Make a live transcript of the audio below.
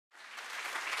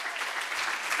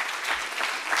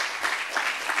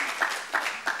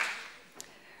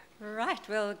Right,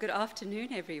 well, good afternoon,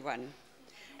 everyone.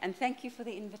 And thank you for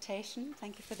the invitation.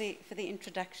 Thank you for the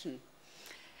introduction.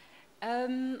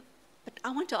 But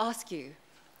I want to ask you,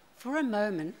 for a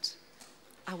moment,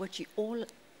 I want you all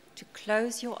to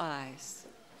close your eyes.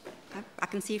 I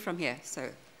can see from here, so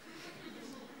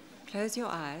close your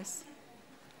eyes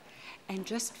and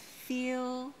just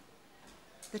feel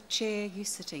the chair you're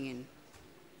sitting in.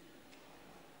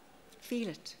 Feel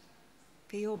it.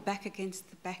 Feel your back against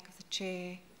the back of the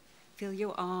chair. Feel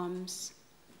your arms.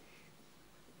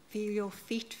 Feel your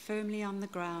feet firmly on the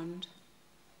ground.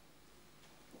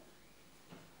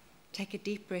 Take a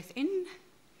deep breath in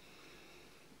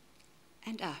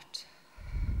and out.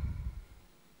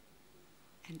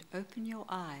 And open your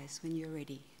eyes when you're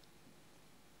ready.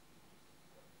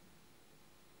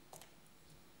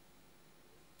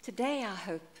 Today, I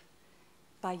hope,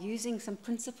 by using some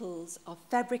principles of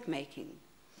fabric making,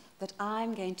 that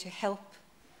I'm going to help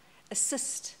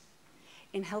assist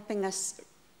in helping us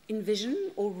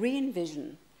envision or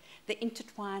re-envision the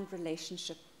intertwined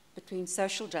relationship between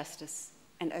social justice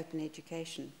and open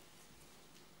education.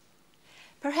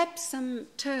 Perhaps some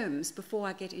terms before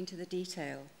I get into the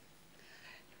detail.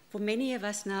 For many of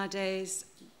us nowadays,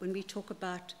 when we talk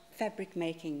about fabric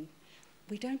making,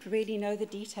 we don't really know the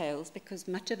details because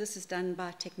much of this is done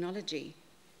by technology.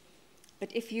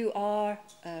 But if you are,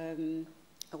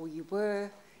 or you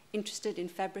were interested in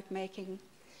fabric making,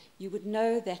 you would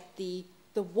know that the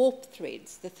warp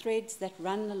threads, the threads that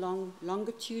run along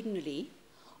longitudinally,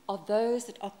 are those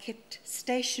that are kept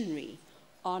stationary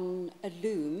on a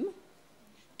loom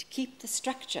to keep the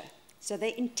structure. So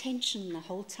they're in tension the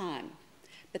whole time.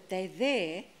 But they're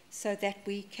there so that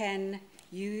we can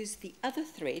use the other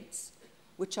threads,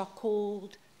 which are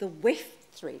called the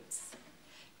Weft threads,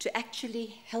 to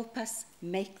actually help us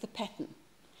make the pattern.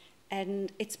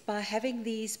 And it's by having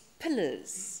these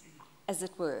pillars, as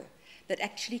it were, that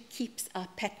actually keeps our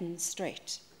pattern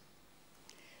straight.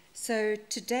 So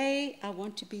today I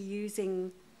want to be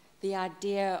using the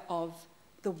idea of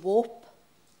the warp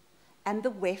and the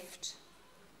weft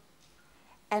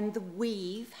and the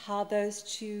weave, how those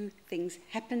two things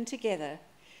happen together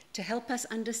to help us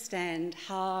understand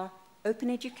how open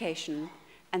education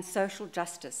and social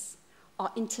justice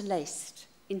are interlaced,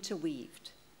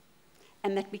 interweaved,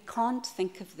 and that we can't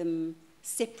think of them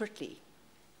separately.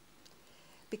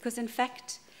 Because in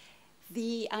fact,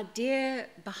 the idea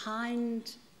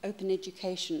behind open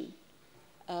education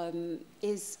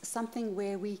is something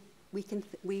where we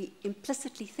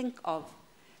implicitly think of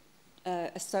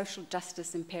a social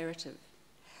justice imperative.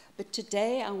 But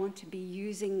today I want to be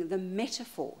using the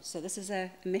metaphor. So this is a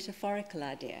metaphorical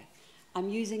idea. I'm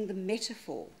using the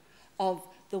metaphor of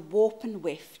the warp and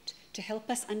weft to help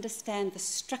us understand the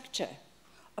structure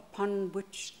upon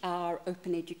which our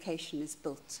open education is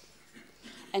built,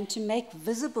 and to make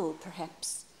visible,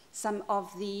 perhaps, some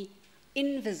of the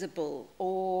invisible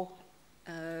or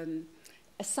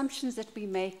assumptions that we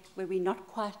make where we're not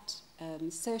quite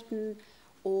certain,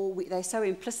 or they're so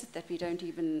implicit that we don't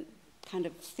even kind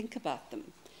of think about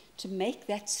them, to make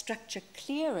that structure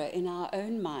clearer in our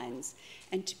own minds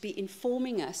and to be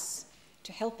informing us,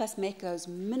 to help us make those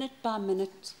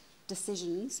minute-by-minute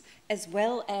decisions, as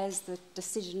well as the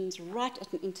decisions right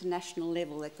at an international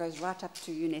level that goes right up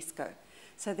to UNESCO.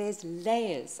 So there's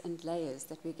layers and layers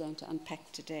that we're going to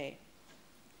unpack today.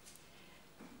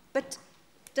 But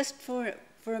just for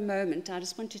a moment, I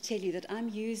just want to tell you that I'm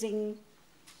using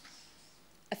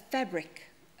a fabric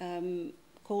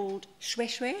called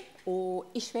shweshwe or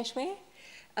ishweshwe,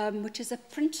 which is a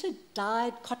printed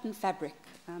dyed cotton fabric,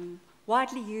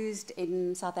 widely used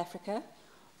in South Africa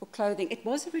for clothing. It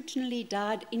was originally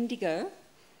dyed indigo,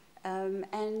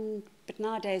 but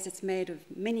nowadays it's made of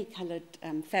many coloured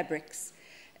fabrics,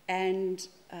 and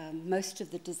most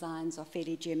of the designs are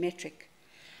fairly geometric.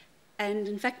 And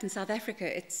in fact, in South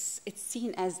Africa, it's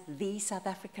seen as the South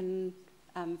African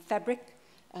fabric.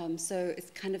 So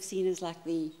it's kind of seen as like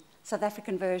the South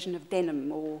African version of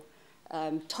denim or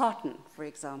tartan, for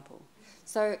example.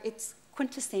 So it's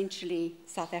quintessentially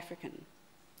South African.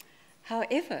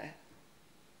 However,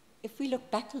 if we look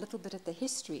back a little bit at the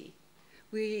history,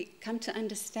 we come to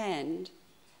understand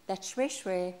that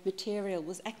shweshwe material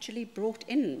was actually brought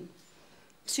in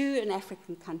to an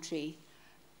African country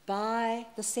by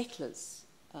the settlers,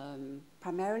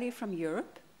 primarily from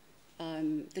Europe.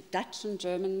 The Dutch and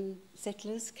German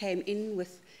settlers came in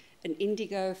with an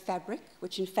indigo fabric,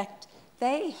 which in fact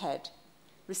they had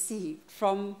received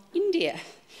from India.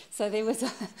 So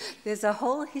there's a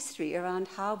whole history around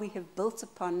how we have built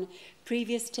upon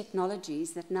previous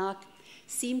technologies that now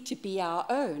seem to be our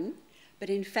own, but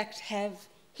in fact have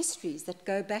histories that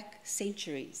go back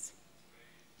centuries.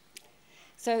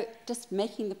 So just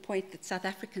making the point that South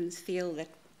Africans feel that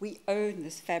we own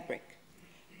this fabric.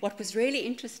 What was really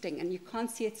interesting, and you can't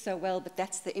see it so well, but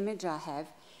that's the image I have,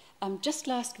 just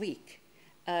last week,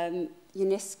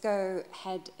 UNESCO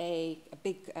had a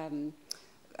big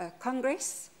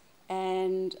congress,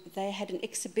 and they had an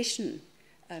exhibition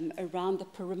around the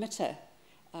perimeter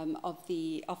of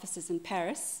the offices in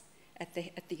Paris at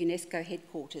the UNESCO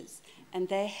headquarters. And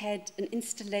they had an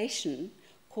installation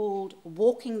called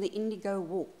Walking the Indigo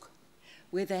Walk,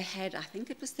 where they had, I think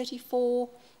it was 34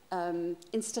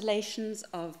 installations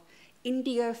of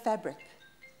indigo fabric,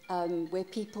 where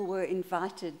people were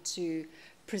invited to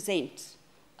present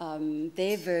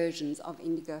their versions of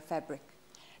indigo fabric.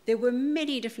 There were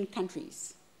many different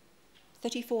countries,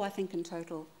 34 I think in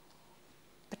total,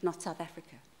 but not South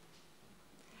Africa.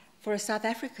 For a South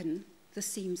African, this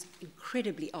seems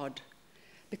incredibly odd,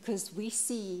 because we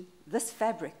see this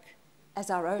fabric as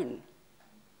our own.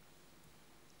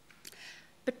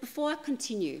 But before I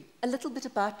continue, a little bit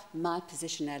about my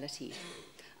positionality.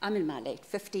 I'm in my late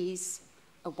 50s,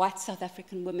 a white South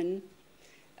African woman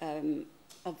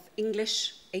of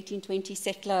English, 1820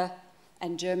 settler,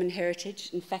 and German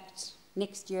heritage. In fact,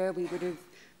 next year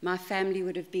my family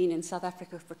would have been in South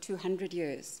Africa for 200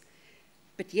 years.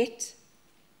 But yet,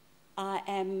 I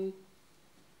am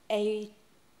a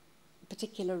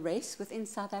particular race within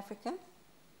South Africa,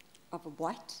 of a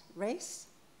white race.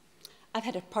 I've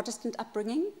had a Protestant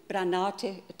upbringing, but I now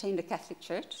attend a Catholic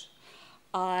church.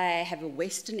 I have a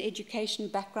Western education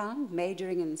background,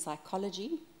 majoring in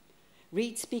psychology,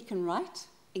 read, speak, and write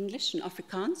English and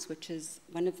Afrikaans, which is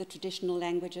one of the traditional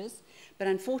languages. But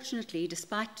unfortunately,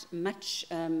 despite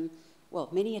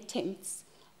many attempts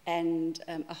and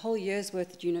a whole year's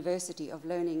worth at university of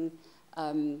learning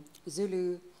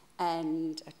Zulu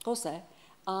and Xhosa,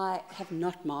 I have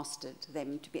not mastered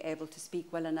them to be able to speak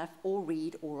well enough or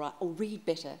read or read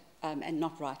better and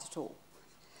not write at all.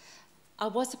 I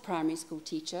was a primary school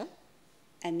teacher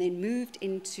and then moved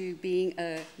into being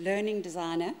a learning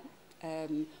designer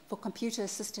for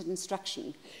computer-assisted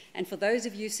instruction. And for those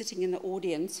of you sitting in the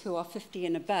audience who are 50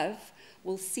 and above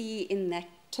will see in that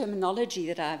terminology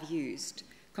that I've used,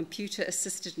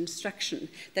 computer-assisted instruction,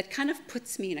 that kind of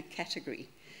puts me in a category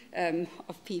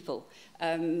of people.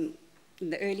 In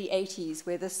the early 80s,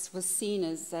 where this was seen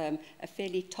as a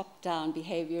fairly top-down,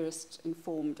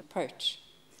 behaviorist-informed approach.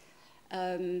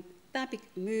 I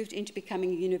moved into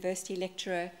becoming a university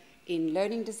lecturer in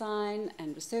learning design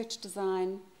and research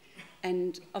design,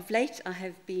 and of late I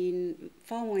have been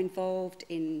far more involved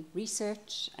in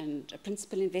research and a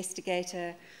principal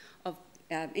investigator of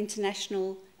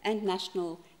international and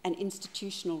national and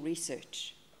institutional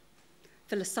research.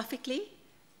 Philosophically,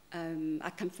 I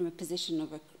come from a position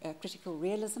of a critical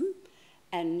realism,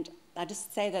 and I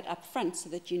just say that up front so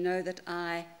that you know that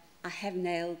I have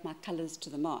nailed my colours to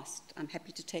the mast. I'm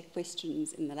happy to take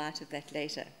questions in the light of that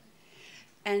later.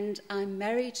 And I'm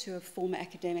married to a former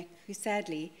academic who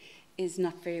sadly is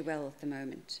not very well at the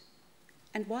moment.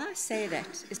 And why I say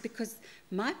that is because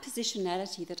my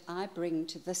positionality that I bring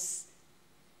to this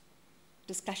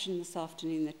discussion this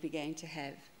afternoon that we're going to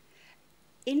have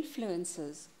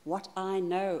influences what I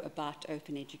know about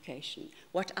open education,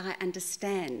 what I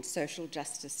understand social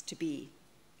justice to be.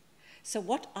 So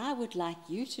what I would like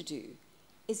you to do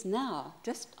is now,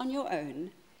 just on your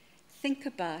own, think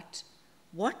about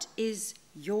what is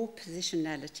your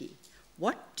positionality?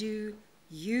 What do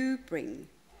you bring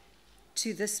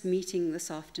to this meeting this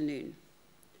afternoon?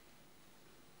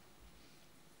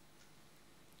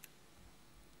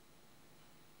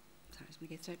 Sorry, let me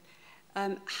get started.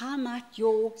 How might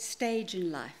your stage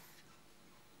in life,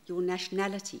 your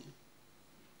nationality,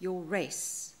 your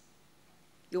race,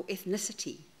 your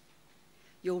ethnicity,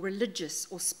 your religious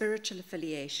or spiritual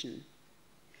affiliation,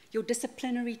 your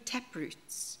disciplinary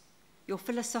taproots, your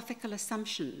philosophical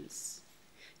assumptions,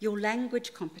 your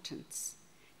language competence,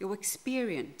 your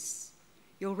experience,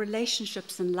 your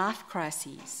relationships and life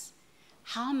crises,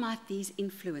 how might these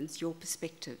influence your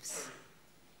perspectives?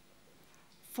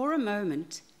 For a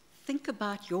moment, think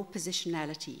about your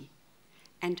positionality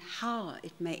and how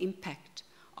it may impact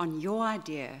on your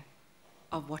idea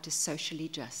of what is socially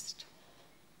just.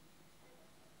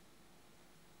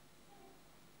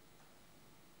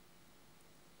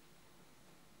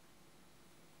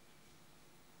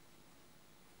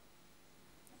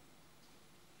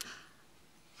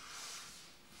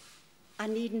 I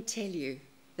needn't tell you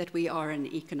that we are in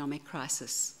an economic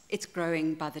crisis. It's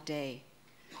growing by the day,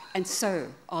 and so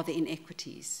are the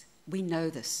inequities. We know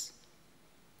this.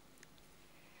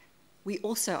 We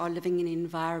also are living in an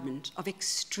environment of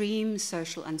extreme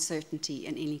social uncertainty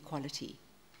and inequality.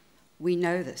 We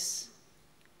know this.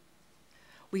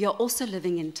 we are also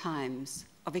living in times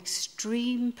of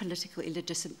extreme political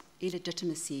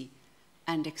illegitimacy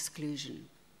and exclusion.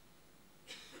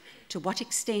 To what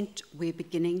extent we're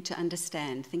beginning to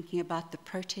understand, thinking about the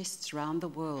protests around the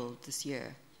world this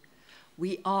year,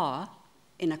 we are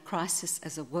in a crisis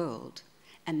as a world,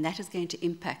 and that is going to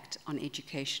impact on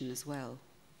education as well.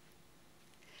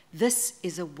 This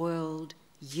is a world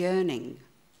yearning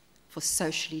for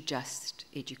socially just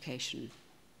education.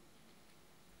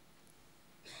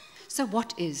 So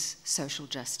what is social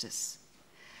justice?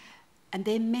 And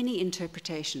there are many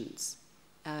interpretations.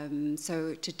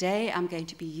 So today I'm going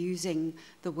to be using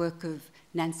the work of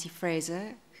Nancy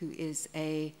Fraser, who is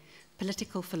a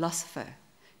political philosopher,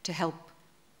 to help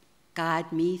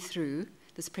guide me through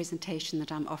this presentation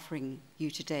that I'm offering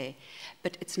you today.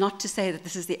 But it's not to say that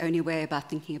this is the only way about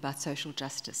thinking about social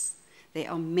justice. There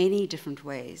are many different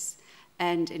ways.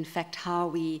 And in fact, how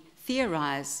we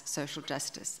theorize social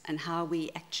justice and how we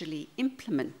actually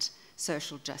implement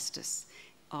social justice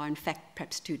are in fact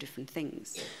perhaps two different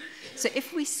things. So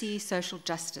if we see social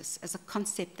justice as a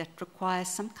concept that requires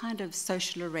some kind of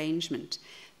social arrangement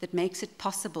that makes it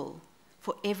possible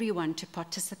for everyone to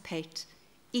participate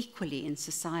equally in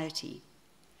society,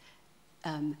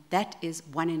 that is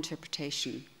one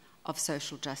interpretation of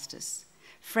social justice.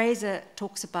 Fraser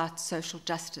talks about social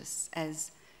justice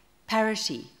as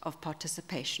parity of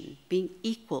participation, being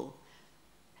equal,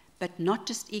 but not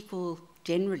just equal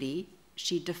generally.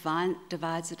 She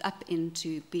divides it up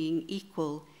into being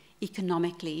equal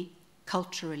economically,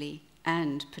 culturally,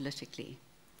 and politically.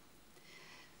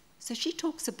 So she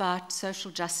talks about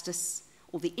social justice,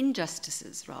 or the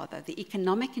injustices rather, the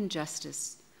economic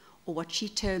injustice, or what she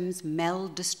terms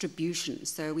maldistribution.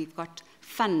 So we've got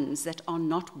funds that are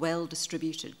not well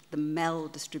distributed, the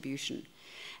maldistribution.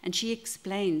 And she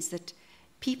explains that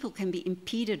people can be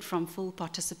impeded from full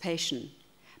participation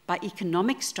by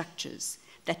economic structures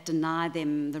that deny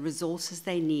them the resources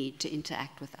they need to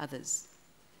interact with others.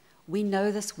 We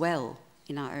know this well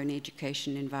in our own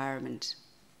education environment.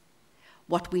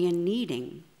 What we are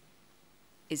needing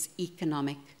is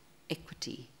economic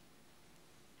equity.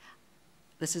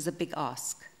 This is a big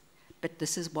ask, but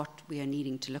this is what we are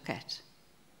needing to look at.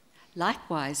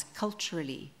 Likewise,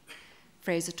 culturally,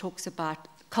 Fraser talks about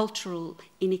cultural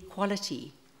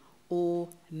inequality or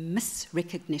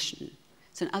misrecognition.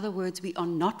 So in other words, we are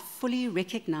not fully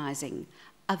recognizing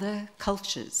other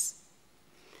cultures.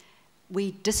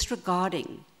 We're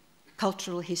disregarding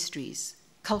cultural histories,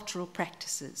 cultural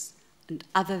practices, and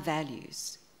other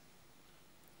values.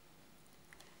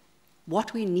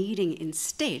 What we're needing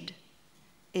instead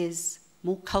is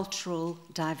more cultural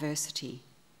diversity.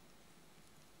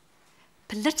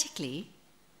 Politically,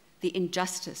 the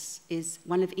injustice is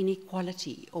one of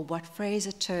inequality, or what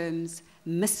Fraser terms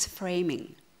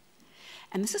misframing.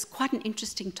 And this is quite an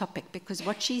interesting topic, because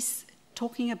what she's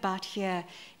talking about here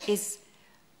is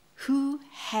who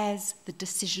has the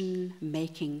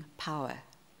decision-making power?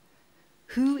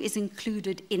 Who is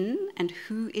included in and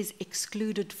who is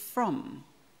excluded from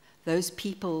those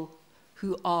people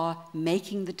who are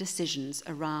making the decisions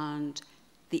around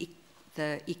the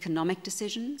economic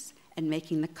decisions and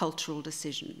making the cultural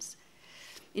decisions?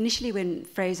 Initially, when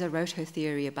Fraser wrote her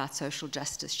theory about social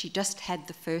justice, she just had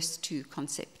the first two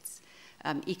concepts,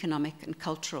 economic and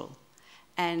cultural.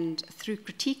 And through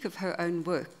critique of her own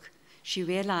work, she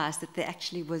realized that there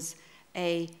actually was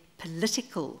a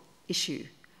political issue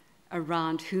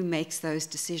around who makes those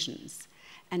decisions.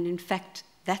 And in fact,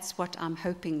 that's what I'm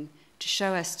hoping to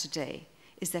show us today,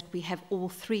 is that we have all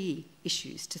three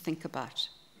issues to think about.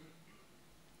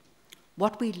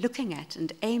 What we're looking at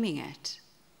and aiming at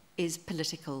is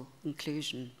political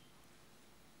inclusion.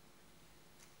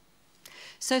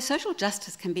 So social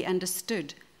justice can be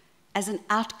understood as an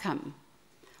outcome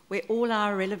where all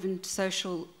our relevant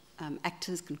social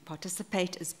actors can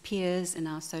participate as peers in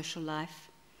our social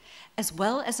life, as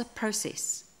well as a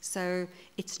process. So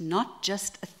it's not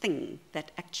just a thing that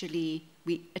actually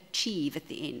we achieve at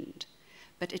the end,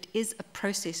 but it is a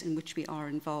process in which we are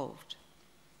involved.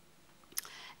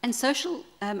 And social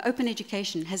open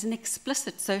education has an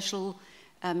explicit social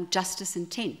justice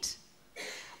intent,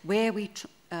 where we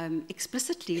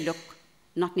explicitly look,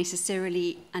 not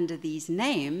necessarily under these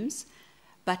names,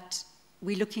 but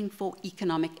we're looking for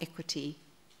economic equity,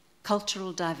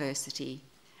 cultural diversity,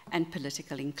 and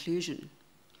political inclusion.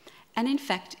 And in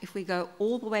fact, if we go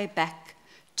all the way back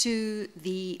to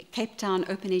the Cape Town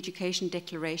Open Education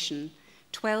Declaration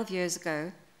 12 years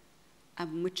ago,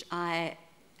 which I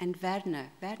and Werner,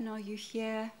 are you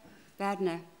here?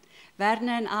 Werner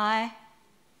and I,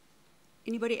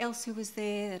 anybody else who was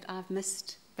there that I've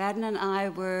missed? Vaden and I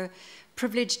were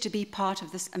privileged to be part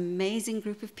of this amazing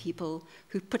group of people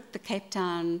who put the Cape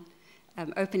Town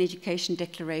Open Education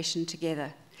Declaration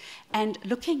together. And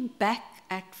looking back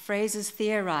at Fraser's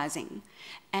theorizing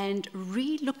and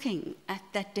re-looking at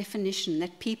that definition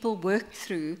that people worked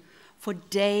through for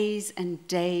days and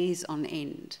days on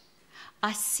end,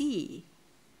 I see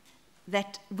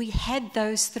that we had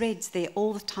those threads there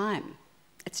all the time.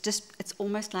 It's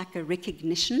almost like a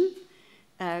recognition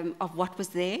of what was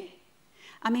there.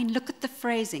 I mean, look at the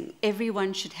phrasing,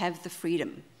 everyone should have the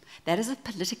freedom. That is a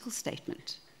political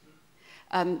statement.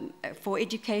 For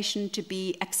education to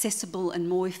be accessible and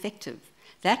more effective,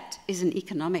 that is an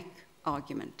economic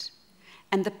argument.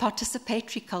 And the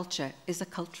participatory culture is a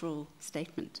cultural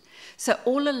statement. So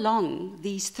all along,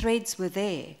 these threads were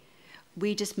there.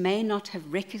 We just may not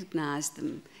have recognized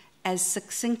them as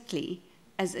succinctly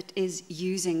as it is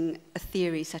using a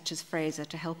theory such as Fraser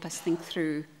to help us think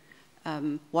through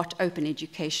what open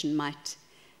education might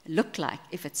look like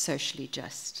if it's socially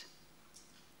just.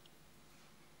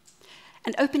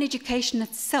 And open education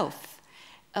itself,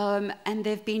 and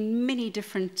there have been many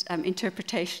different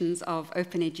interpretations of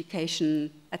open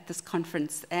education at this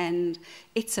conference, and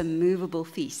it's a movable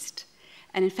feast.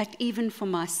 And in fact, even for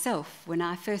myself, when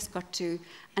I first got to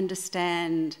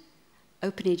understand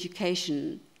open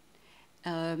education,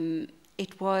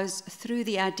 it was through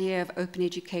the idea of open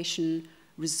education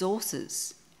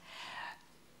resources.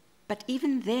 But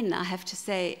even then, I have to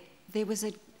say, there was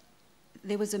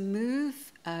a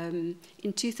move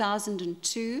in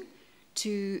 2002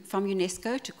 from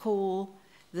UNESCO to call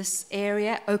this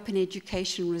area Open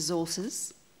Education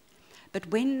Resources. But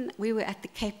when we were at the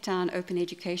Cape Town Open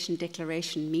Education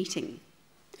Declaration meeting,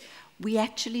 we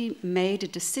actually made a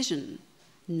decision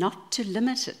not to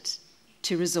limit it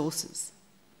to resources,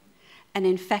 and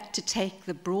in fact to take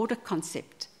the broader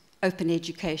concept, open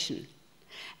education.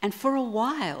 And for a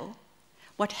while,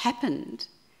 what happened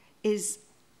is,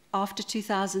 after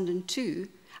 2002,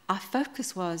 our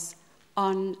focus was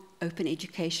on open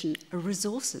education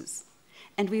resources.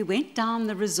 And we went down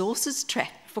the resources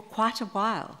track for quite a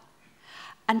while,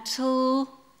 until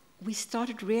we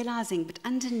started realizing that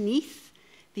underneath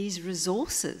these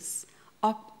resources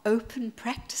are open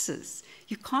practices.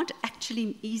 You can't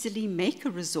actually easily make a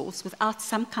resource without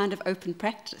some kind of open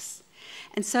practice.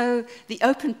 And so the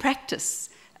open practice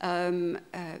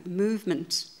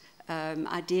movement,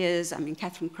 ideas, I mean,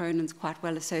 Catherine Cronin's quite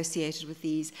well associated with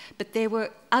these, but there were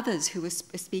others who were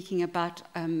speaking about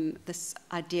this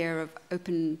idea of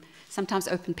sometimes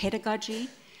open pedagogy,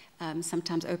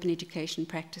 sometimes open education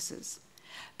practices.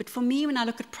 But for me, when I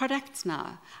look at products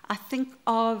now, I think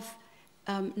of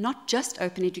not just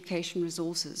open education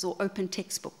resources or open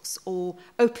textbooks or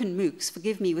open MOOCs.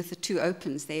 Forgive me with the two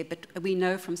opens there, but we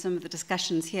know from some of the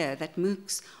discussions here that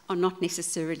MOOCs are not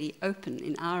necessarily open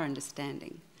in our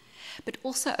understanding. But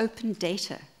also open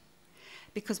data,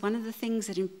 because one of the things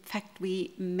that in fact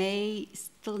we may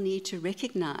still need to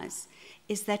recognize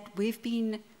is that we've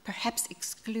been perhaps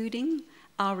excluding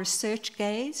our research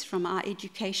gaze from our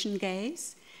education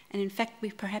gaze. And in fact,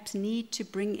 we perhaps need to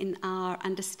bring in our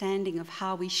understanding of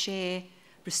how we share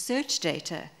research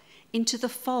data into the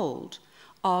fold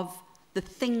of the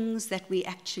things that we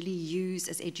actually use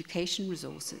as education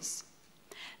resources.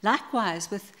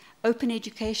 Likewise, with open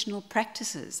educational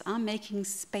practices, I'm making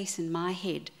space in my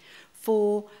head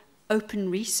for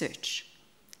open research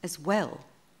as well,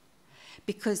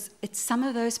 because it's some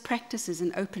of those practices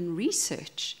in open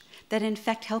research that in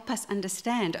fact help us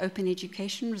understand open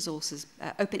education resources,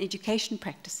 open education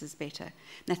practices better.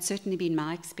 And that's certainly been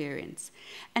my experience.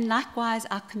 And likewise,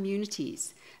 our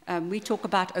communities. We talk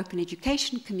about open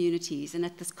education communities, and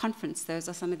at this conference, those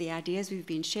are some of the ideas we've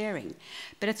been sharing.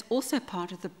 But it's also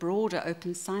part of the broader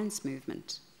open science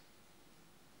movement.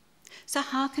 So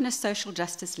how can a social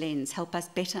justice lens help us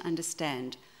better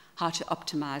understand how to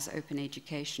optimize open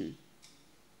education?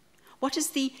 What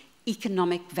is the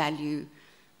economic value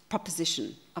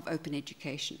proposition of open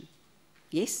education?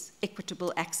 Yes,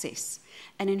 equitable access.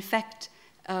 And in fact,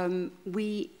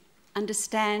 we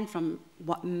understand from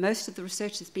what most of the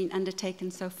research that's been undertaken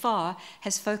so far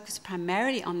has focused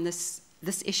primarily on this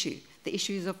issue, the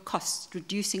issues of costs,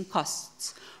 reducing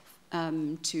costs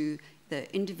to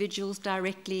the individuals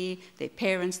directly, their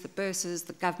parents, the bursars,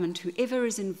 the government, whoever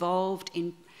is involved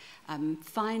in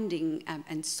finding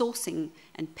and sourcing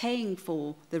and paying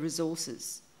for the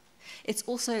resources. It's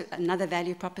also another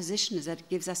value proposition is that it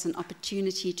gives us an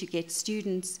opportunity to get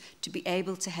students to be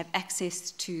able to have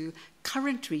access to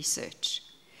current research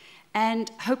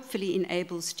and hopefully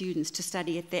enable students to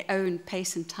study at their own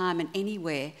pace and time and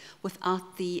anywhere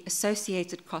without the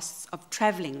associated costs of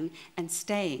travelling and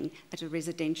staying at a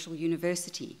residential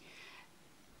university.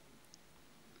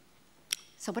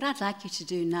 So what I'd like you to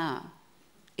do now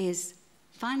is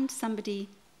find somebody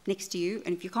next to you,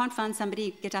 and if you can't find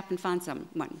somebody, get up and find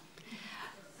someone.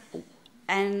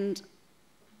 And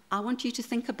I want you to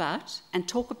think about and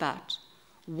talk about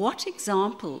what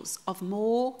examples of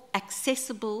more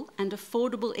accessible and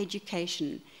affordable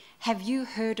education have you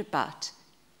heard about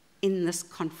in this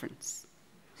conference?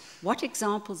 What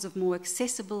examples of more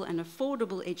accessible and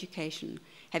affordable education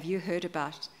have you heard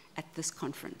about at this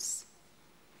conference?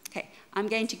 Okay, I'm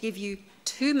going to give you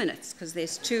 2 minutes because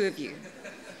there's 2 of you.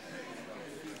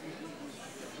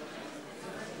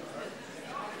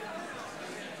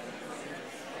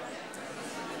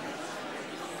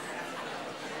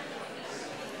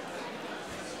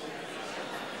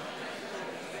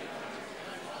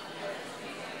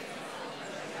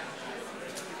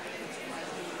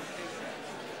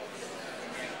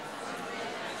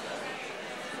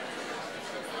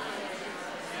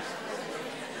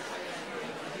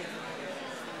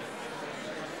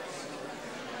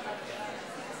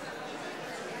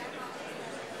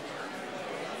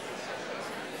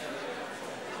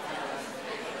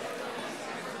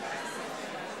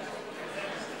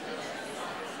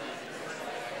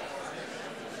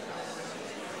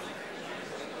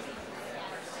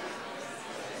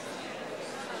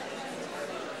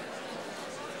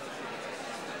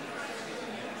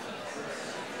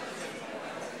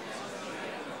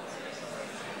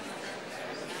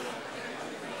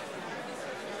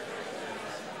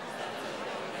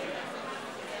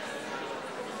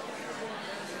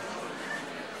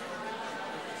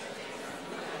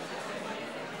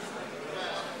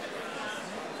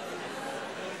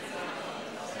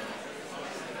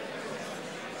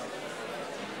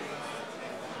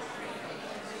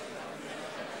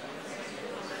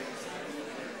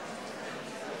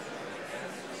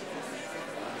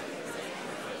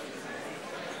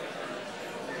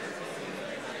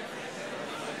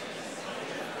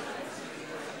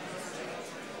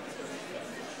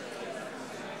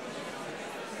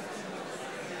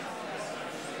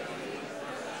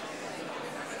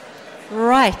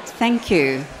 Right, thank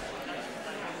you.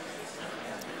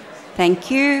 Thank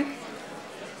you.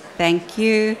 Thank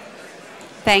you.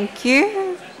 Thank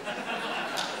you.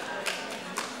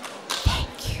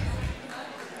 Thank you.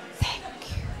 Thank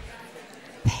you.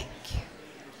 Thank you.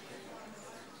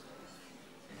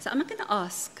 So I'm not going to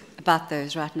ask about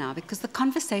those right now because the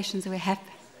conversations we're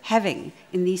having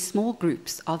in these small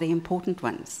groups are the important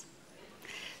ones.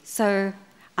 So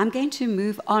I'm going to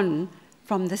move on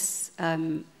from this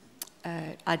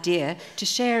idea to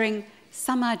sharing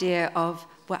some idea of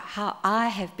how I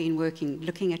have been working,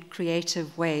 looking at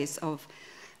creative ways of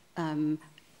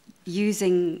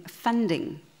using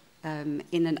funding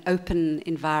in an open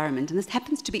environment. And this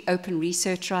happens to be open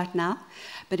research right now,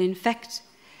 but in fact,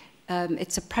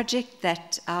 it's a project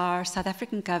that our South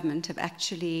African government have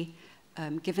actually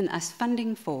given us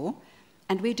funding for,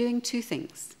 and we're doing 2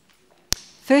 things.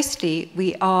 Firstly,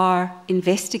 we are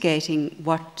investigating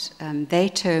what they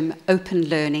term open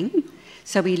learning.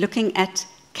 So we're looking at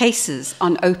cases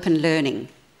on open learning.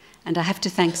 And I have to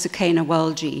thank Sukaina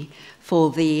Walji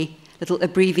for the little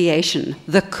abbreviation,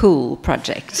 the COOL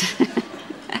project.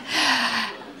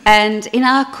 And in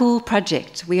our COOL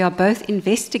project, we are both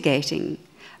investigating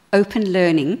open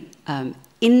learning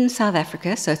in South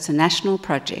Africa, so it's a national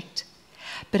project.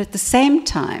 But at the same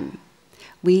time,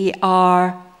 we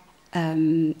are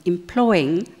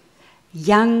employing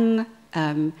young,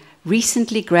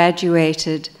 recently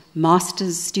graduated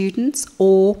master's students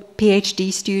or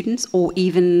PhD students, or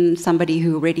even somebody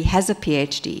who already has a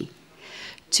PhD,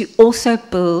 to also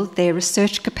build their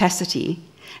research capacity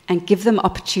and give them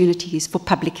opportunities for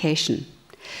publication.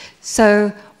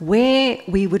 So where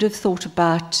we would have thought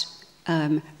about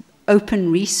open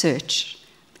research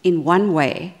in one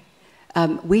way,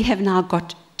 we have now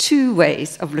got 2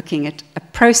 ways of looking at a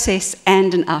process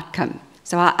and an outcome.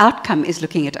 So our outcome is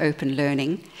looking at open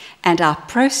learning, and our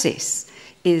process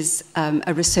is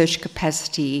a research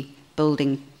capacity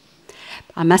building.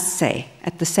 I must say,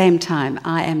 at the same time,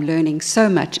 I am learning so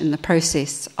much in the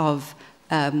process of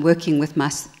working with my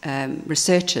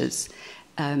researchers.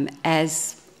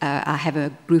 As I have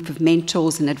a group of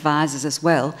mentors and advisors as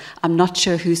well, I'm not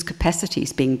sure whose capacity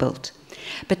is being built.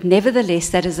 But nevertheless,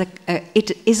 that is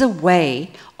it is a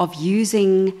way of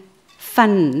using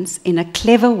funds in a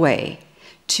clever way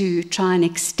to try and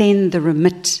extend the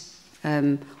remit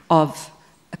of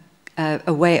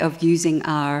a way of using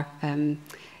our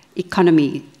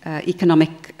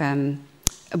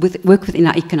work within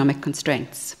our economic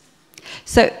constraints.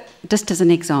 So, just as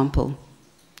an example,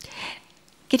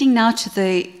 getting now to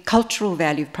the cultural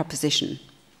value proposition.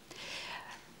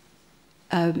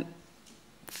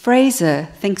 Fraser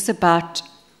thinks about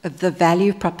the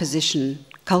value proposition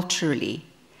culturally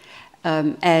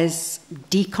as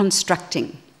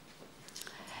deconstructing.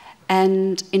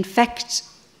 And in fact,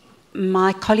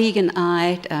 my colleague and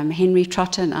I, Henry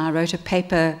Trotter and I, wrote a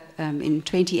paper in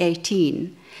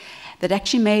 2018 that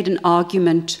actually made an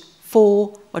argument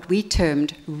for what we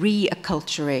termed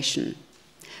reacculturation.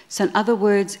 So in other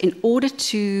words, in order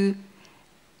to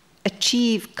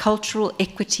achieve cultural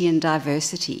equity and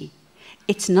diversity,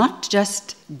 it's not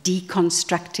just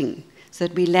deconstructing so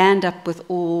that we land up with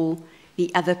all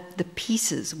the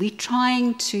pieces. We're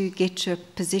trying to get to a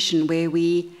position where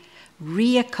we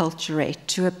reacculturate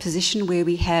to a position where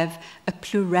we have a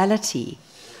plurality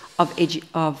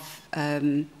of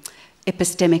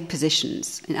epistemic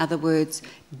positions. In other words,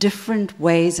 different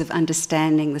ways of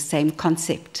understanding the same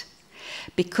concept.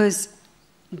 Because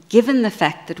given the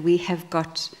fact that we have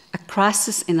got a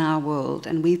crisis in our world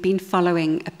and we've been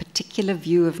following a particular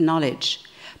view of knowledge,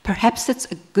 perhaps it's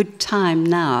a good time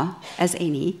now, as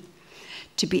any,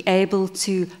 to be able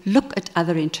to look at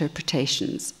other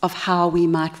interpretations of how we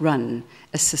might run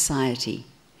a society.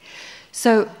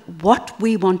 So what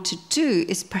we want to do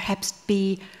is perhaps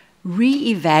be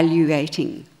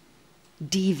re-evaluating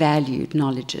devalued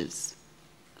knowledges.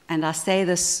 And I say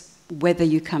this whether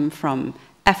you come from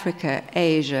Africa,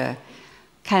 Asia,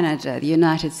 Canada, the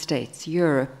United States,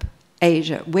 Europe,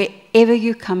 Asia, wherever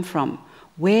you come from,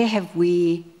 where have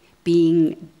we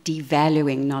been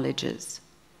devaluing knowledges?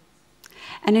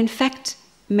 And in fact,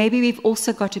 maybe we've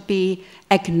also got to be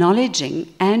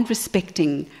acknowledging and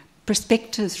respecting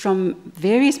perspectives from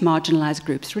various marginalized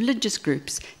groups, religious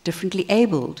groups, differently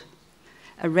abled,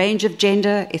 a range of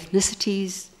gender,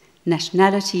 ethnicities,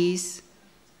 nationalities,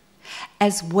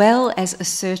 as well as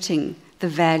asserting the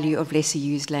value of lesser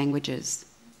used languages.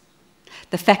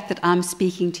 The fact that I'm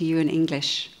speaking to you in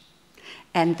English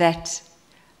and that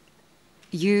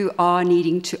you are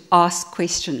needing to ask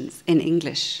questions in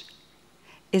English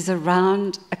is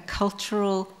around a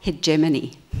cultural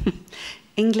hegemony.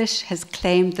 English has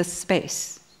claimed this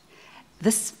space.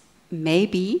 This may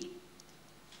be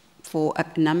for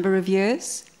a number of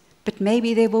years, but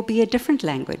maybe there will be a different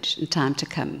language in time to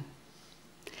come.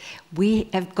 We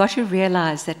have got to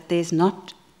realize that there's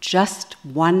not just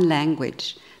one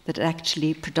language that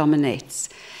actually predominates.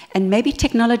 And maybe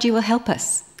technology will help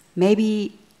us.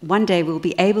 Maybe one day we'll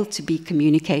be able to be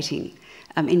communicating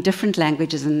in different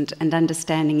languages and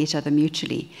understanding each other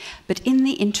mutually. But in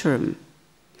the interim,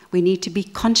 we need to be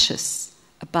conscious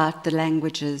about the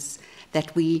languages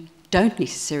that we don't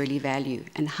necessarily value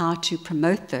and how to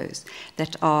promote those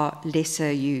that are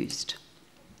lesser used.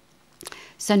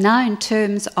 So now in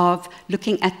terms of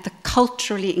looking at the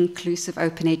culturally inclusive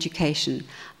open education,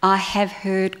 I have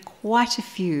heard quite a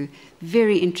few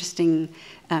very interesting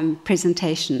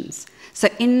presentations. So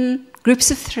in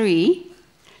groups of 3,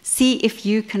 see if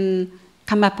you can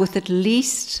come up with at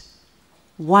least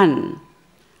one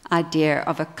idea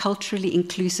of a culturally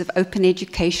inclusive open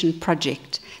education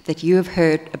project that you have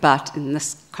heard about in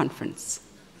this conference.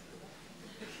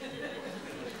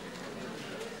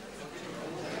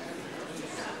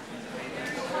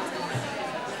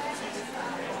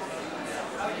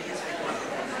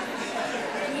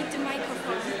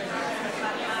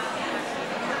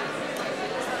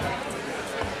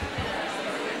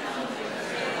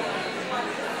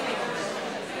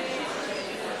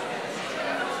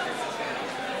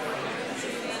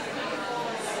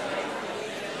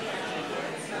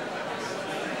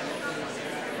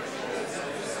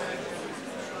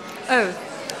 Oh,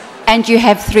 and you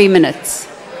have 3 minutes.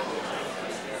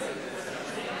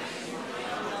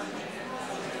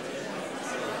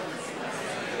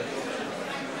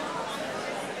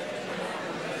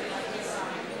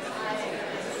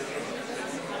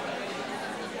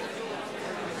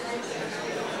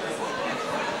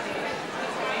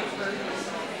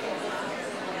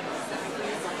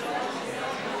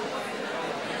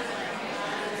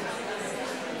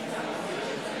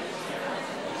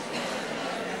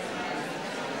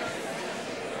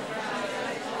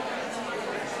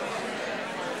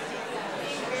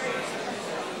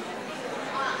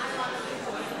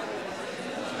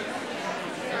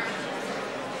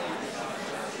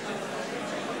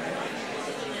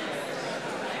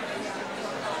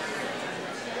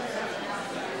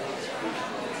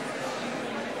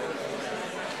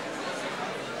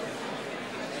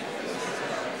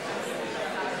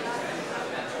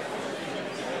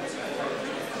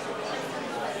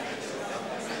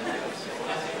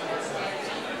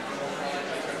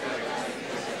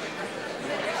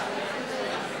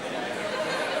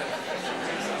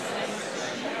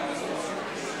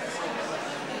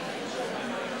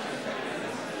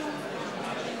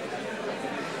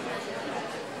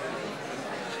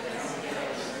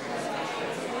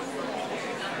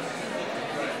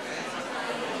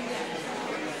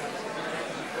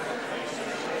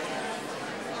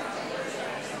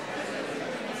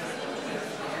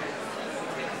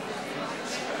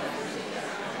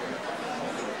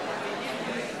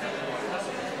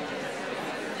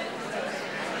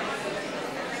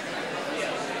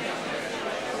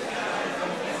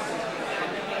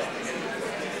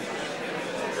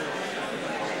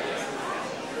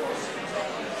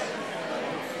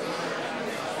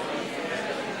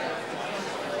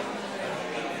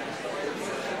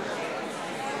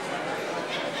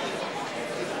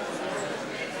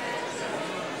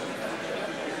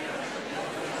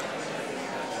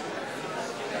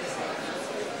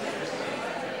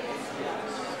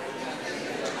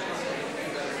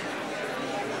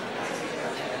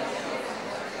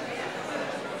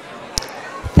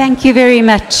 Thank you very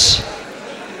much.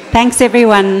 Thanks,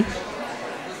 everyone.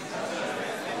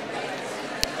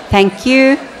 Thank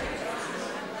you.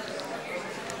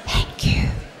 Thank you.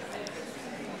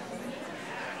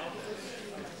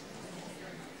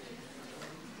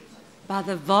 By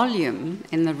the volume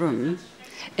in the room,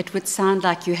 it would sound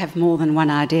like you have more than one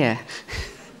idea.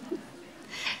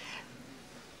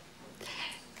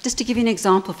 Just to give you an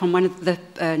example from one of the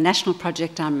national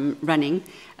project I'm running,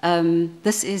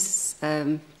 this is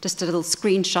just a little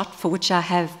screenshot, for which I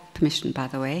have permission, by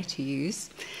the way, to use,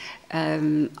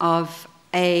 of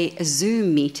a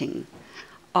Zoom meeting.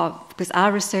 Because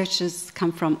our researchers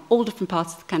come from all different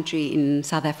parts of the country in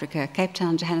South Africa, Cape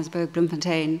Town, Johannesburg,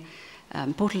 Bloemfontein,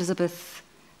 Port Elizabeth,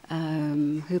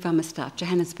 who have I missed out?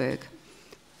 Johannesburg.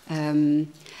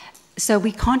 So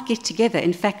we can't get together.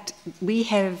 In fact, we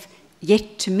have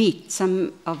yet to meet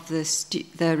some of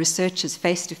the researchers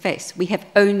face to face. We have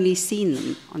only seen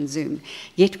them on Zoom,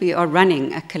 yet we are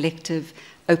running a collective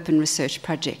open research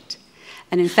project.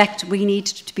 And in fact, we need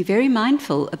to be very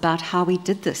mindful about how we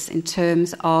did this in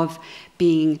terms of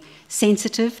being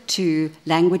sensitive to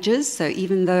languages. So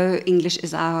even though English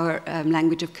is our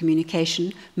language of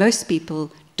communication, most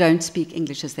people don't speak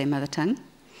English as their mother tongue.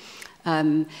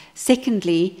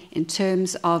 Secondly, in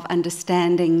terms of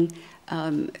understanding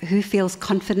who feels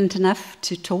confident enough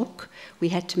to talk, we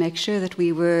had to make sure that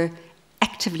we were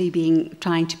actively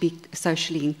trying to be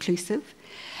socially inclusive.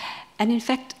 And in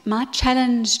fact, my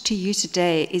challenge to you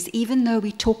today is, even though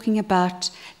we're talking about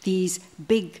these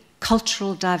big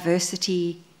cultural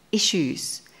diversity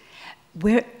issues,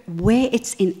 where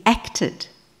it's enacted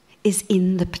is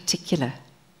in the particular.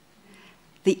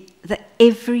 The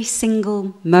every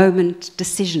single moment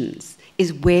decisions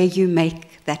is where you make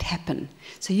that happen.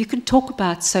 So you can talk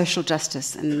about social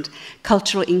justice and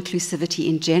cultural inclusivity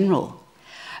in general,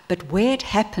 but where it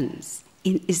happens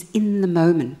is in the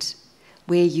moment,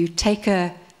 where you take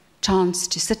a chance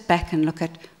to sit back and look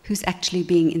at who's actually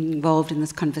being involved in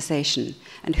this conversation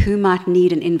and who might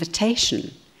need an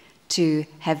invitation to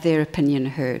have their opinion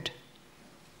heard.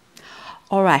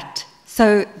 All right,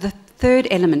 so the third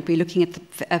element, we're looking at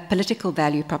the political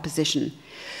value proposition.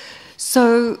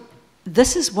 So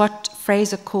this is what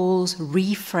Fraser calls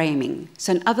reframing.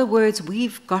 So in other words,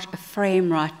 we've got a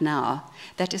frame right now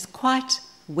that is quite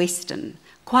Western,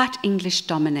 quite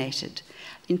English-dominated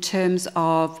in terms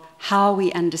of how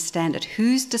we understand it.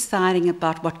 Who's deciding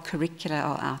about what curricula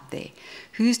are out there?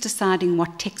 Who's deciding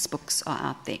what textbooks are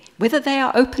out there? Whether they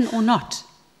are open or not,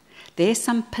 there's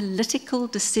some political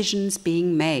decisions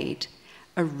being made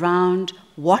around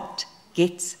what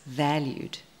gets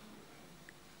valued.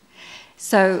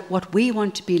 So what we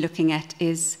want to be looking at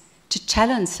is to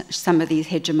challenge some of these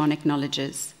hegemonic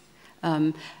knowledges,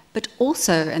 but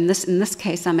also, and in this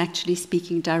case, I'm actually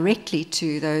speaking directly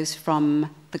to those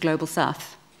from the Global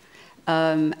South,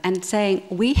 and saying,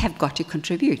 we have got to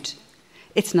contribute.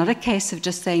 It's not a case of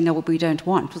just saying, no, what we don't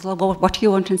want. Well, what do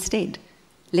you want instead?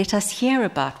 Let us hear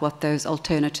about what those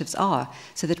alternatives are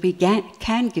so that we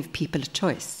can give people a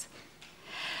choice.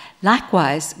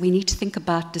 Likewise, we need to think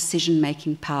about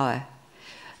decision-making power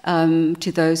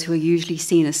to those who are usually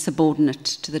seen as subordinate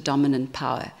to the dominant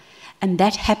power. And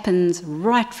that happens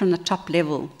right from the top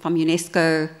level, from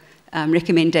UNESCO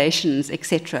recommendations,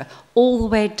 etc., all the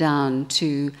way down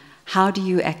to how do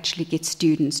you actually get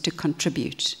students to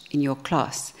contribute in your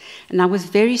class. And I was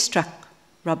very struck,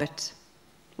 Robert,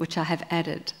 which I have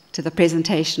added to the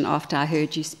presentation after I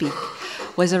heard you speak,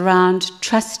 was around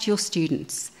trust your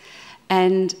students.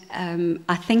 And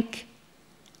I think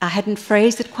I hadn't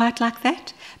phrased it quite like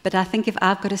that, but I think if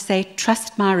I've got to say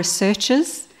trust my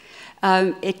researchers,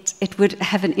 it would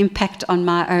have an impact on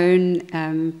my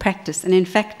own practice. And in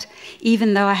fact,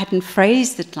 even though I hadn't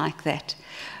phrased it like that,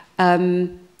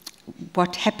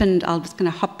 what happened, I'm just going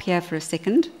to hop here for a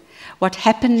second. What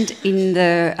happened in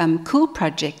the Cool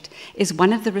project is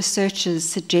one of the researchers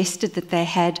suggested that they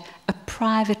had a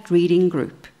private reading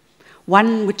group,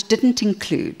 one which didn't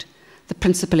include the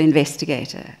principal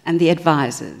investigator and the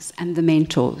advisors and the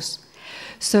mentors.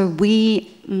 So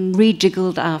we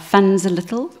rejiggled our funds a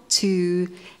little to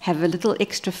have a little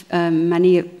extra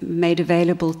money made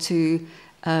available to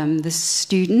the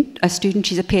student,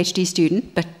 she's a PhD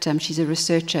student, but she's a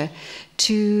researcher,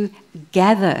 to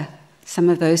gather some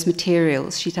of those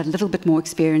materials. She's had a little bit more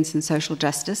experience in social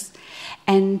justice,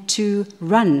 and to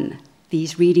run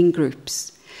these reading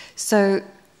groups. So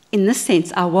in this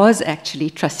sense, I was actually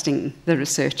trusting the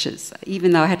researchers,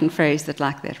 even though I hadn't phrased it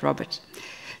like that, Robert.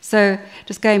 So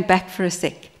just going back for a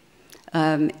sec,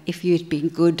 if you'd been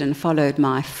good and followed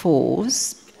my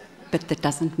fours, but that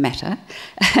doesn't matter,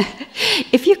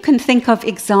 if you can think of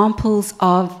examples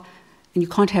of and you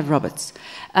can't have robots,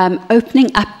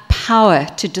 opening up power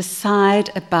to decide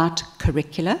about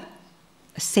curricula,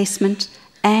 assessment,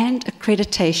 and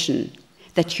accreditation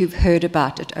that you've heard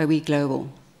about at OE Global.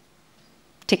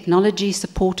 Technology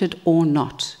supported or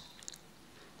not.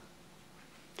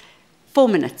 4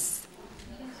 minutes.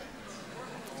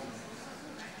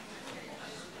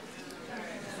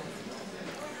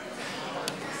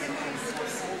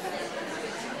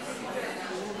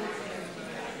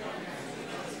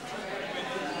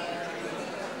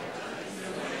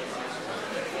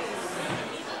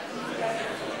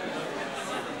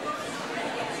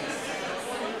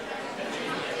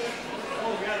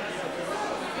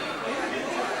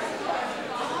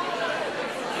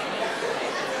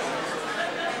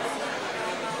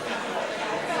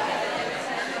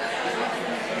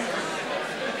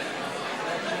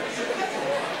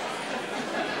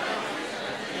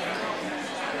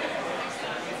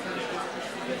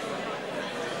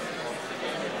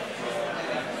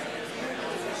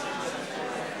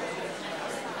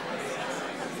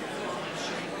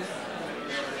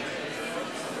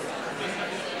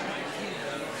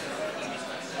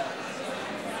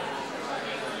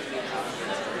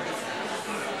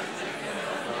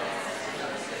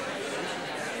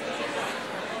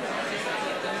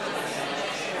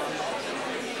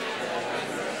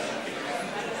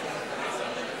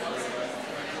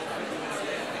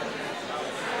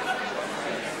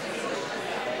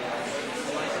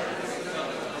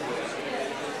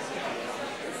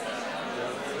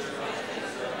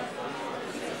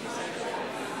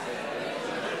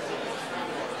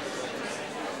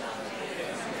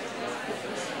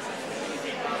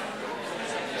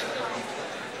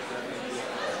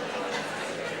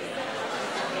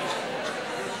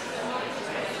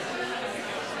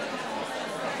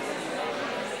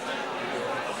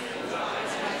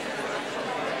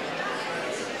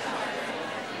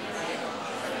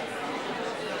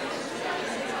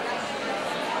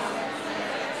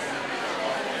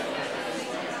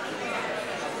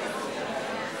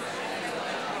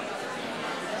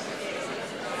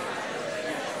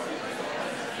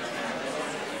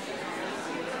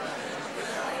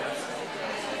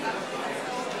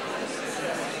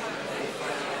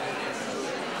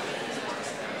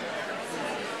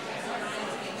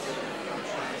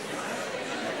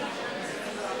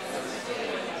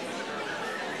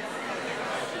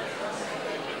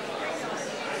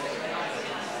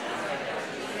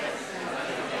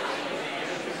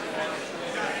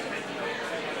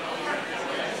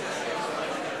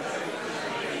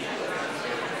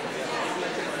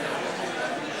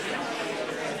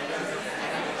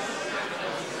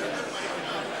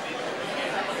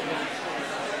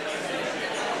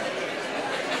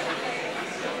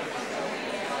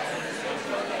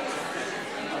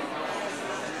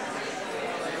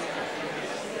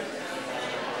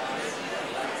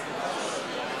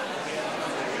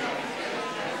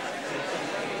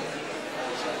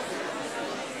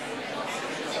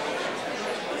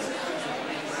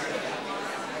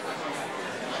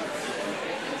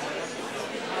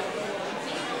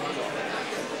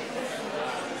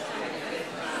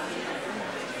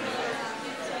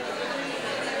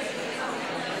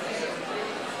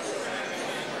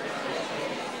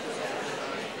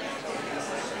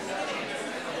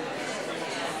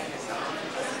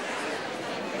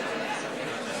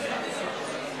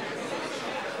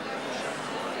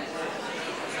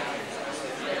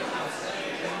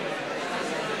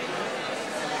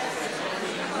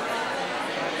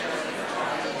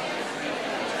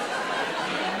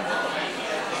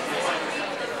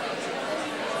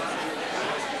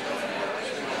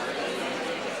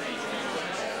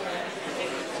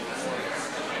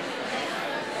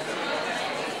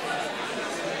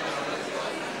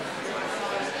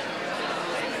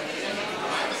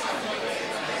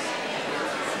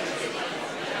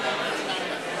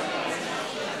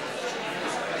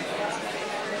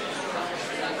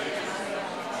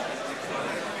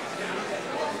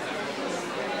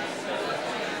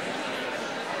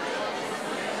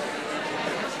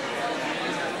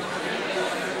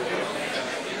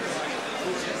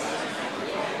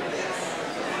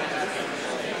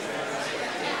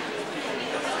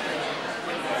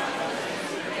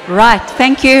 Right,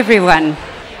 thank you everyone.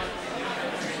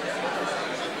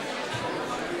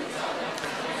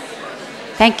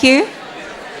 Thank you.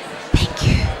 Thank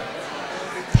you.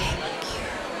 Thank you.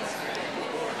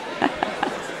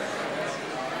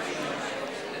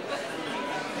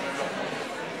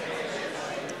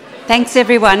 Thanks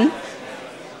everyone.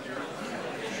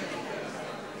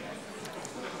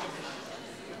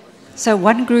 So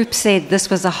one group said this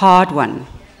was a hard one.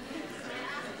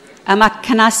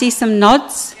 Can I see some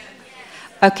nods?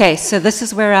 Okay, so this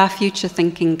is where our future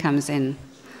thinking comes in.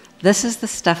 This is the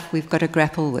stuff we've got to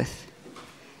grapple with.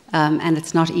 And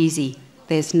it's not easy.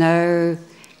 There's no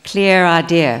clear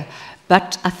idea.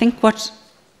 But I think what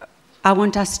I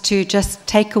want us to just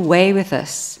take away with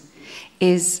us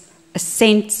is a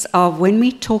sense of when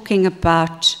we're talking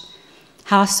about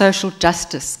how social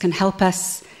justice can help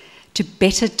us to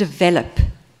better develop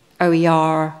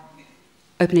OER,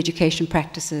 open education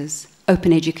practices,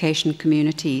 open education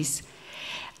communities.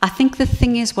 I think the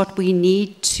thing is what we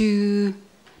need to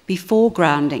be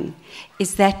foregrounding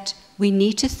is that we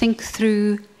need to think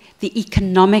through the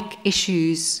economic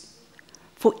issues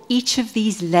for each of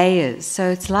these layers. So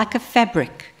it's like a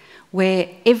fabric where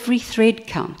every thread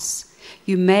counts.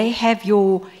 You may have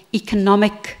your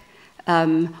economic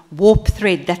warp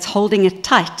thread that's holding it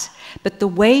tight, but the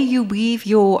way you weave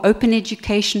your open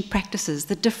education practices,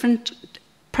 the different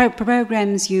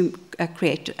programs you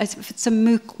create, as if it's a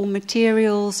MOOC or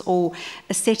materials or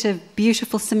a set of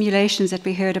beautiful simulations that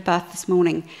we heard about this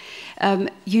morning,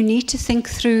 you need to think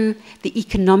through the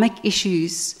economic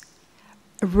issues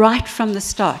right from the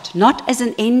start, not as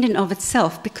an end in of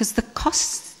itself, because the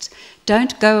costs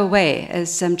don't go away,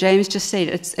 as James just said.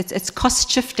 It's cost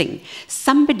shifting.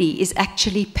 Somebody is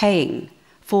actually paying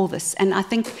for this. And I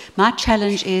think my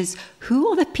challenge is, who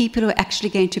are the people who are actually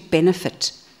going to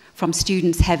benefit from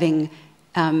students having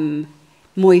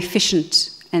more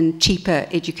efficient and cheaper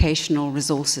educational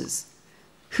resources?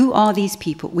 Who are these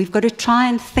people? We've got to try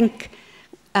and think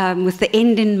with the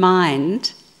end in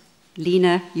mind.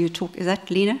 Lena, is that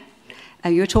Lena?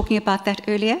 You were talking about that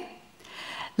earlier.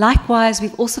 Likewise,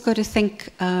 we've also got to think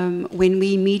when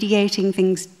we're mediating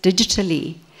things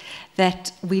digitally,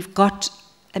 that we've got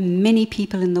many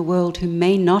people in the world who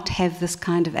may not have this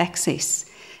kind of access.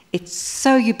 It's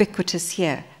so ubiquitous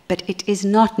here, but it is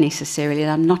not necessarily,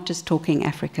 and I'm not just talking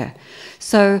Africa.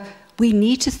 So we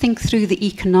need to think through the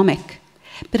economic.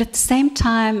 But at the same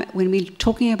time, when we're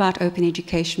talking about open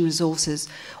education resources,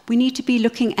 we need to be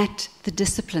looking at the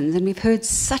disciplines. And we've heard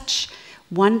such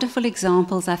wonderful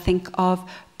examples, I think, of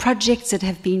projects that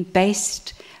have been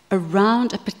based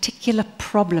around a particular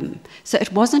problem. So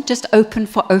it wasn't just open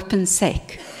for open's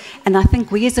sake. And I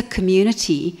think we as a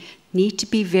community need to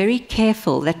be very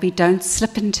careful that we don't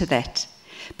slip into that,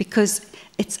 because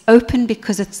it's open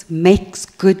because it makes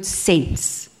good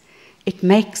sense. It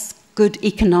makes good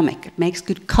economic, it makes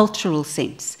good cultural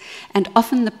sense. And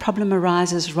often the problem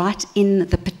arises right in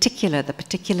the particular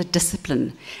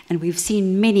discipline. And we've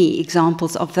seen many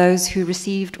examples of those who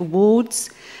received awards,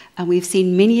 and we've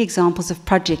seen many examples of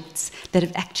projects that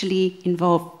have actually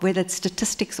involved, whether it's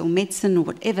statistics or medicine or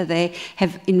whatever, they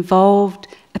have involved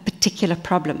a particular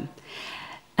problem.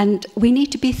 And we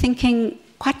need to be thinking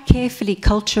quite carefully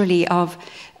culturally of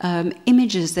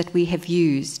images that we have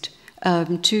used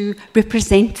to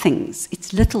represent things.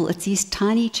 It's little, it's these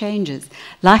tiny changes.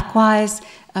 Likewise,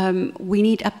 we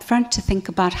need upfront to think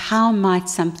about how might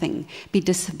something be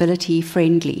disability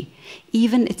friendly.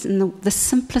 Even it's in the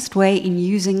simplest way in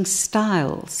using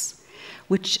styles,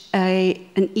 which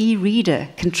an e-reader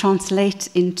can translate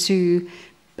into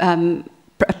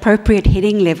appropriate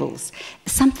heading levels.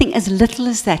 Something as little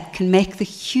as that can make the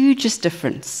hugest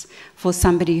difference for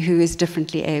somebody who is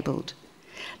differently abled.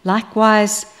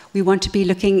 Likewise, we want to be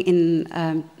looking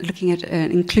at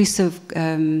an inclusive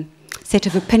set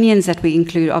of opinions that we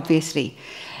include, obviously.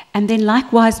 And then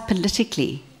likewise,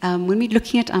 politically, when we're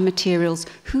looking at our materials,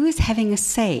 who is having a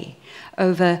say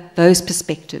over those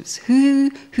perspectives?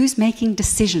 Who's making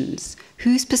decisions?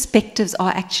 Whose perspectives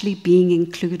are actually being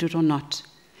included or not?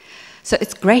 So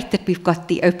it's great that we've got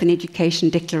the Open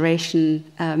Education Declaration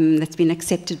that's been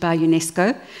accepted by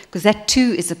UNESCO, because that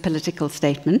too is a political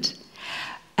statement.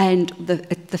 And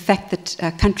the fact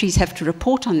that countries have to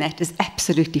report on that is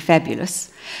absolutely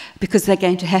fabulous, because they're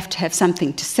going to have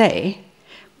something to say,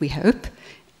 we hope.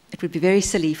 It would be very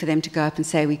silly for them to go up and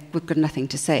say, we've got nothing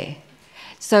to say.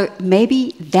 So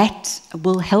maybe that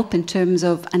will help in terms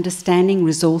of understanding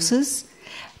resources,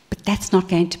 but that's not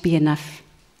going to be enough.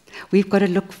 We've got to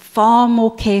look far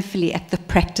more carefully at the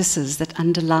practices that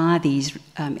underlie these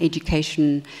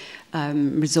education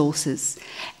resources.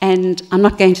 And I'm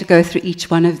not going to go through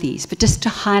each one of these, but just to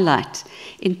highlight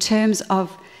in terms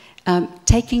of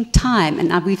taking time,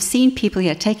 and we've seen people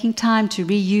here taking time to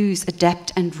reuse,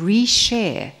 adapt, and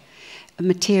reshare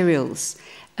materials.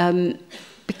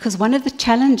 Because one of the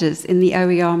challenges in the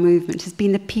OER movement has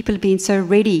been that people have been so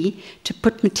ready to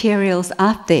put materials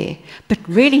out there, but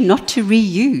really not to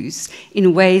reuse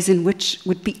in ways in which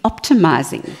would be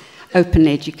optimizing open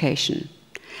education.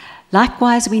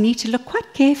 Likewise, we need to look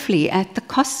quite carefully at the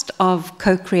cost of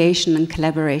co-creation and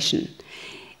collaboration.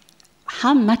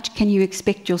 how much can you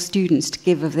expect your students to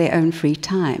give of their own free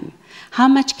time? How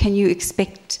much can you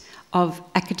expect of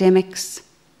academics,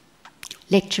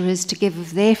 lecturers to give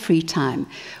of their free time?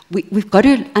 We've got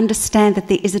to understand that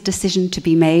there is a decision to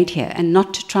be made here and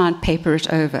not to try and paper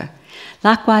it over.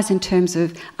 Likewise, in terms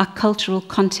of our cultural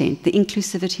content, the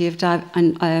inclusivity of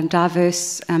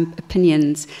diverse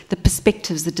opinions, the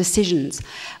perspectives, the decisions,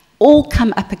 all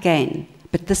come up again,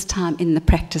 but this time in the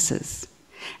practices.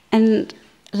 And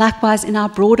likewise, in our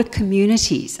broader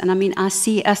communities, and I mean, I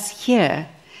see us here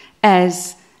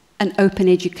as an open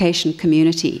education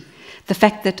community. The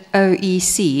fact that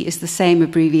OEC is the same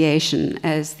abbreviation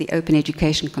as the Open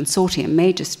Education Consortium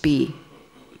may just be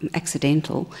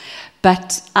accidental,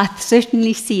 but I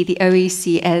certainly see the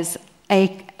OEC as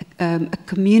a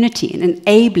community, an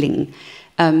enabling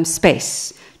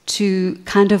space to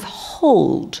kind of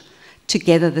hold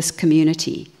together this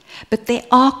community. But there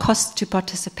are costs to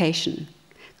participation.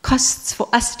 Costs for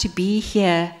us to be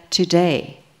here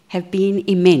today have been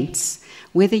immense,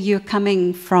 whether you're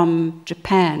coming from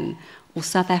Japan or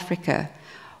South Africa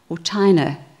or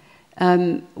China.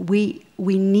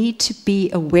 We need to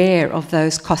be aware of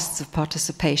those costs of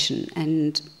participation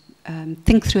and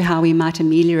think through how we might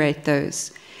ameliorate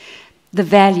those. The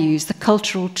values, the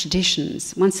cultural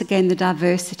traditions, once again, the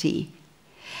diversity.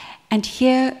 And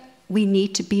here we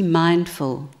need to be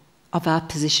mindful of our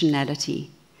positionality.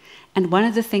 And one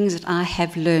of the things that I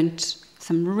have learnt,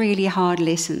 some really hard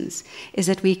lessons, is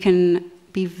that we can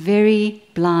be very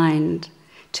blind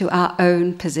to our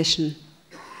own position.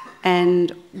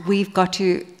 And we've got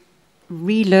to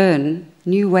relearn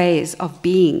new ways of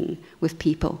being with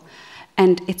people.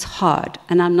 And it's hard.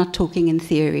 And I'm not talking in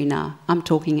theory now. I'm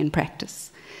talking in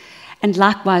practice. And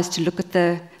likewise, to look at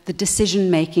the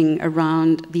decision-making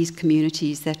around these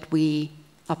communities that we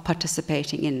are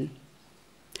participating in.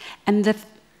 And the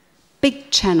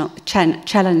big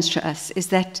challenge to us is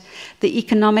that the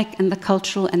economic and the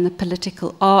cultural and the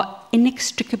political are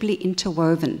inextricably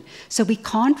interwoven. So we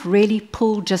can't really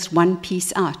pull just one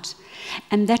piece out.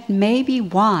 And that may be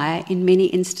why, in many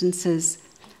instances,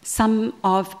 some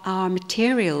of our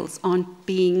materials aren't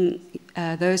being,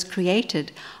 those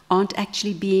created, aren't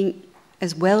actually being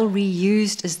as well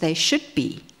reused as they should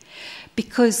be,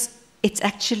 because it's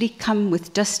actually come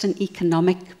with just an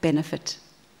economic benefit.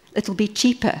 It'll be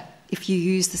cheaper if you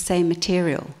use the same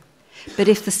material. But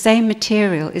if the same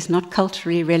material is not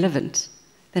culturally relevant,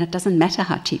 then it doesn't matter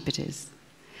how cheap it is.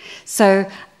 So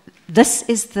this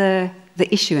is the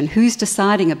issue, and who's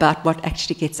deciding about what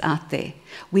actually gets out there?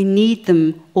 We need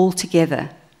them all together.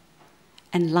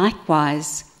 And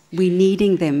likewise, we're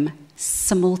needing them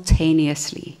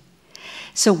simultaneously.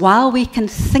 So while we can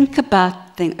think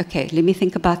about, okay, let me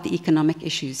think about the economic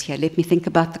issues here, let me think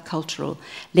about the cultural,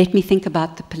 let me think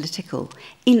about the political,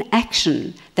 in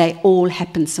action, they all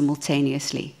happen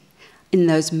simultaneously in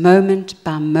those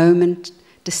moment-by-moment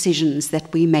decisions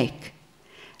that we make,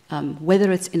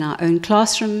 whether it's in our own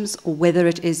classrooms or whether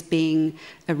it is being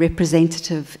a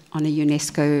representative on a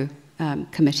UNESCO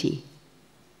committee.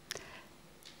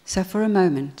 So for a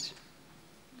moment,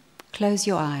 close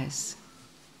your eyes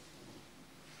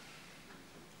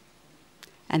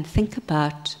and think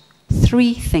about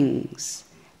 3 things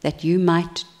that you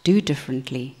might do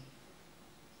differently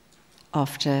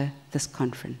after this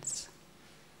conference.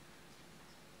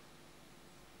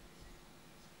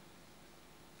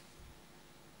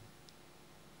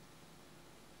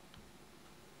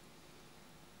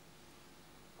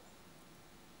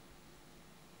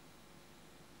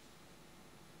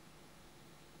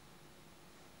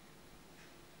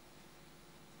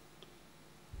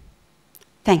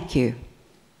 Thank you.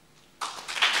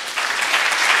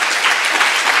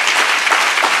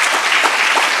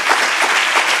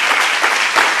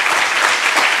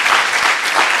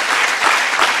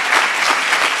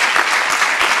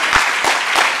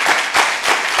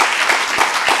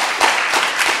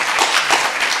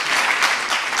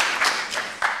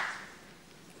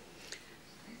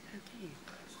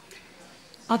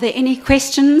 Are there any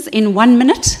questions in 1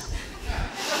 minute?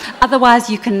 Otherwise,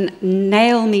 you can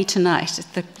nail me tonight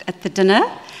at the dinner,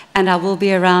 and I will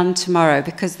be around tomorrow,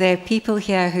 because there are people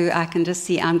here who I can just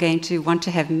see I'm going to want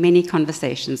to have many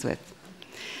conversations with.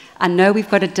 I know we've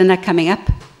got a dinner coming up,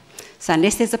 so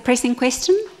unless there's a pressing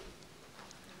question,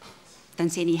 don't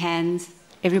see any hands.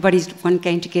 Everybody's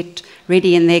going to get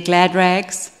ready in their glad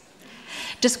rags.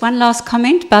 Just one last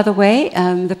comment, by the way.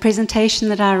 The presentation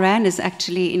that I ran is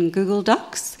actually in Google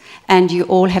Docs, and you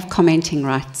all have commenting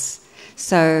rights.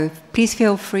 So please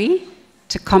feel free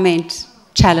to comment,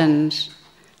 challenge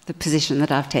the position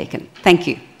that I've taken. Thank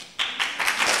you.